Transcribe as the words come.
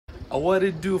What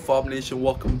it do, Fob Nation?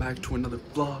 Welcome back to another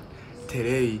vlog.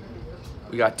 Today,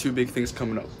 we got two big things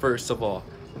coming up. First of all,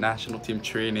 national team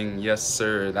training. Yes,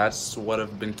 sir. That's what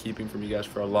I've been keeping from you guys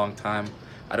for a long time.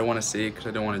 I don't want to say it because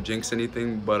I don't want to jinx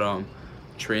anything, but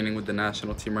training with the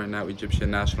national team right now,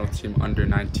 Egyptian national team under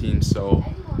 19. So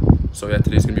yeah,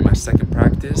 today's gonna be my second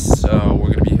practice.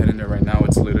 We're gonna be heading there right now.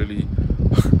 It's literally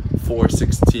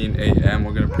 4:16 a.m.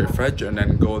 We're gonna pray Fajr and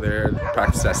then go there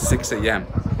practice at 6 a.m.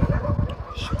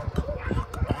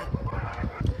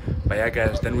 But yeah,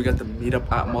 guys, then we got the meetup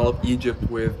at Mall of Egypt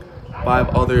with 5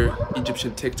 other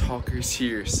Egyptian TikTokers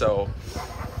here. So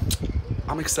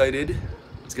I'm excited.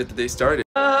 Let's get the day started.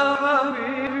 Mommy's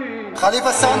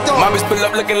pull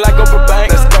up looking like Oprah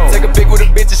Banks. Let's go. Take a pic with a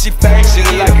bitch and she fang. She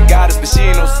look like a goddess, but she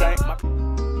ain't no saint.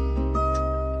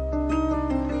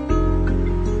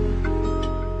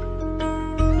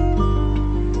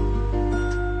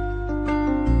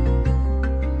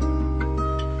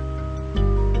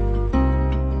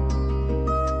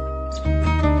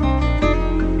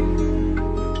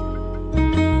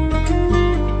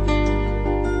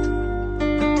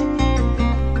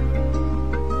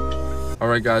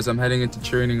 Alright guys, I'm heading into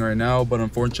training right now, but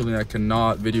unfortunately I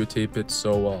cannot videotape it,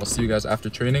 so I'll see you guys after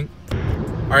training.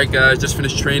 Alright guys, just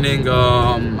finished training.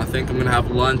 I think I'm gonna have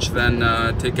lunch, then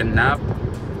take a nap.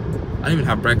 I didn't even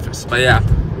have breakfast, but yeah,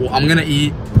 well, I'm gonna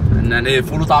eat, and then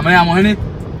فول وطعمية يا مهني.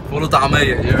 فول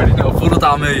وطعمية, you already know, فول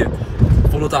وطعمية.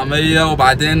 فول وطعمية,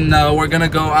 وبعدين we're gonna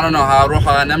go, I don't know, هروح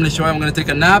انام لي شوية. I'm gonna take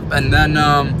a nap, and then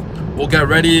we'll get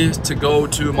ready to go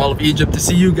to Mall of Egypt to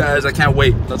see you guys. I can't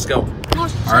wait. Let's go.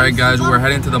 Alright guys, we're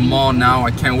heading to the mall now.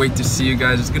 I can't wait to see you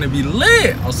guys. It's gonna be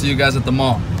lit. I'll see you guys at the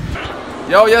mall.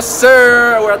 Yo, yes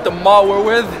sir. We're at the mall. We're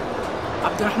with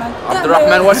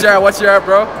Abdurrahman. What's your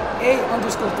bro?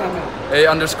 A_Tamer.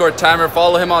 A_Tamer.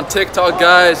 Follow him on TikTok,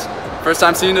 guys. First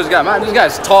time seeing this guy. Man, this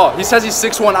guy's tall. He says he's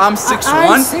 6'1". I'm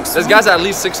 6'1". This guy's at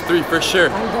least 6'3" for sure.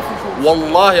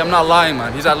 Wallahi, I'm not lying,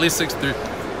 man. He's at least 6'3".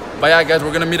 But yeah, guys,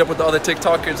 we're gonna meet up with the other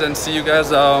TikTokers and see you guys.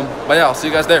 But yeah, I'll see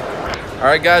you guys there.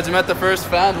 Alright guys, we met the first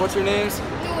fans. What's your names?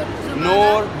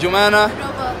 Noor, Jumana,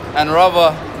 and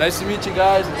Rava. Nice to meet you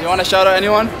guys. Do you want to shout out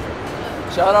anyone?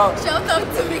 Shout out. Shout out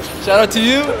to me. Shout out to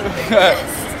you? Yes.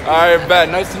 Alright, bet.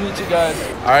 Nice to meet you guys.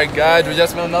 Alright guys, we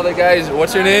just met another guy.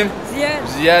 What's your name?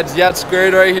 Ziad. Ziad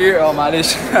squared right here. Oh,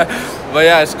 manish. But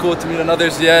yeah, it's cool to meet another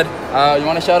Ziad. You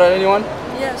want to shout out anyone?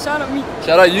 Yeah, shout out me.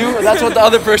 Shout out you? That's what the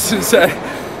other person said.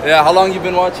 Yeah, how long you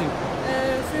been watching?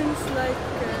 Since like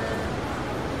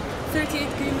 38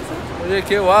 kilometers.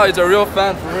 Okay, wow, he's a real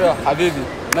fan for real. Habibi.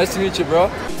 Nice to meet you, bro.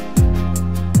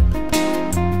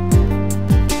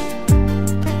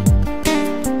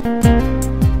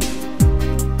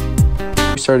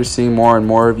 We started seeing more and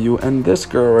more of you, and this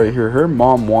girl right here, her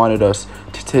mom wanted us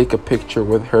to take a picture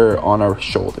with her on our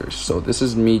shoulders. So this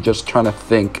is me just trying to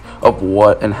think of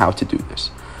what and how to do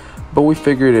this. But we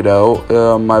figured it out.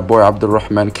 My boy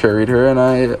Abdurrahman carried her, and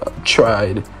I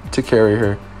tried to carry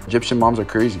her. Egyptian moms are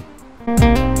crazy.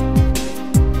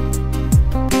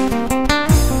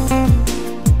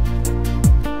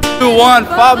 2-1,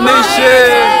 Fob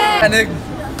Nation!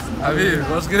 Habib,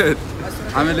 what's good?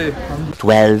 عامل ايه؟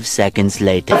 12 seconds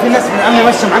later. في ناس من امن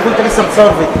ماشيه معاك وانت لسه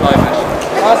متصرف.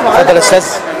 اتفضل يا استاذ.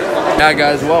 Yeah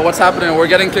guys, well, what's happening? We're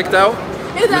getting kicked out.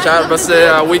 مش عارف بس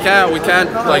we can't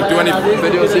like do any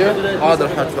videos here. حاضر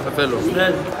هقفله.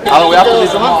 We have to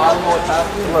leave them all.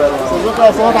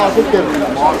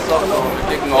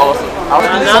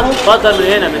 اتفضل من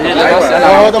هنا من هنا.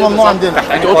 هو ده ممنوع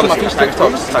عندنا. انت قلت مفيش تيك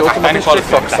توكس.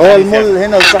 هو المول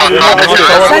هنا وصاحب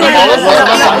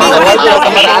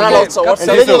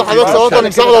الفيديو اللي حضرتك صورته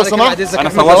نمسحه لو سمحت. انا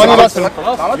ثواني بس.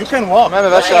 يو كان واك. يا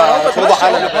باشا خده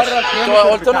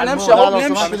حالا. قلت له نمشي اهو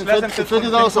نمشي. الفيديو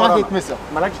ده لو سمحت يتمسح.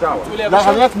 مالكش دعوه. لا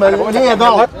حضرتك ليه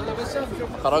دعوه.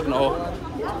 خرجنا اهو.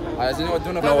 عايزين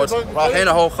يودونا رايحين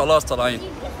اهو خلاص طالعين.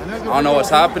 I don't know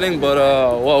what's happening, but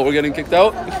well, we're getting kicked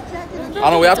out. I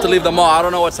don't know, we have to leave the mall. I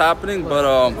don't know what's happening, but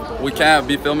we can't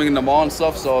be filming in the mall and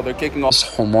stuff, so they're kicking off.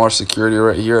 More security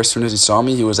right here. As soon as he saw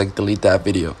me, he was like, delete that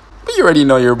video. But you already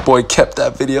know your boy kept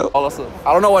that video. I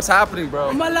don't know what's happening, bro.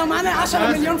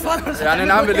 يعني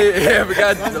نعمل ايه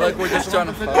بجد like we're just trying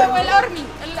to هو الارمي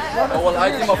هو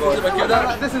الاي تي المفروض يبقى كده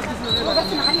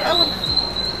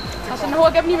عشان هو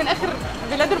جابني من اخر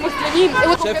بلاد المسلمين.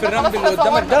 شايف الرمل اللي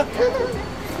قدامك ده؟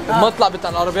 المطلع بتاع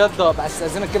العربيات ده بقى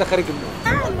استاذنك كده خارج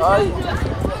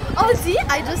Oh, see,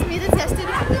 I just made it yesterday.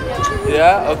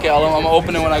 Yeah, okay, I'm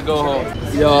open it when I go home.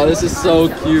 Yo, this is so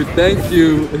cute. Thank you.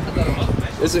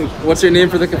 What's your name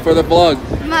for the vlog?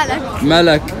 Malak.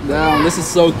 Malak. Damn, this is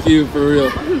so cute for real.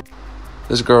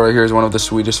 This girl right here is one of the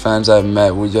sweetest fans I've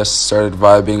met. We just started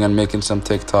vibing and making some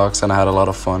TikToks, and I had a lot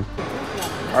of fun.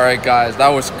 All right, guys, that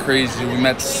was crazy. We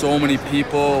met so many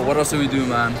people. What else did we do,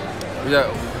 man? We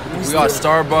got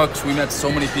Starbucks. We met so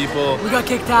many people. We got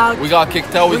kicked out. We got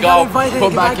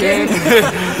put back in.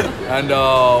 And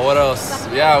what else?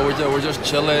 Yeah, we're just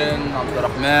chilling.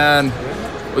 Man,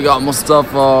 we got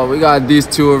Mustafa. We got these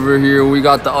two over here. We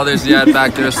got the others yet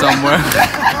back there somewhere.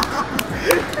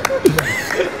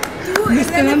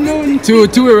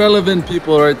 Two irrelevant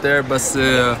people right there. But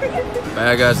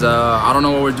yeah, guys, I don't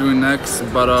know what we're doing next,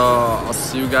 but I'll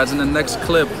see you guys in the next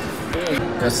clip.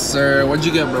 Yes, sir. What'd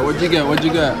you get, bro? What'd you get?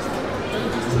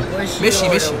 Mishi.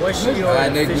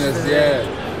 Yeah.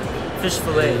 Fish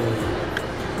fillet.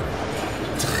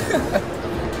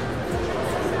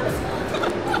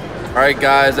 All right,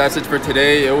 guys, that's it for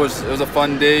today. It was a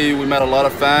fun day. We met a lot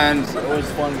of fans. It was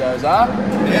fun, guys, huh?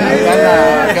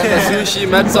 Yeah. Got the sushi,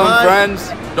 met some friends.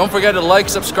 Don't forget to like,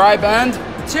 subscribe, and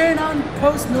Turn on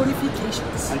post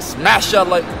notifications. and smash that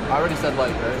like. I already said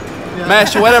like, right? Yeah.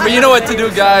 Smash whatever. You know what to do,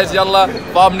 guys. Yalla,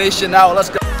 Bob Nation out. Let's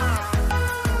go.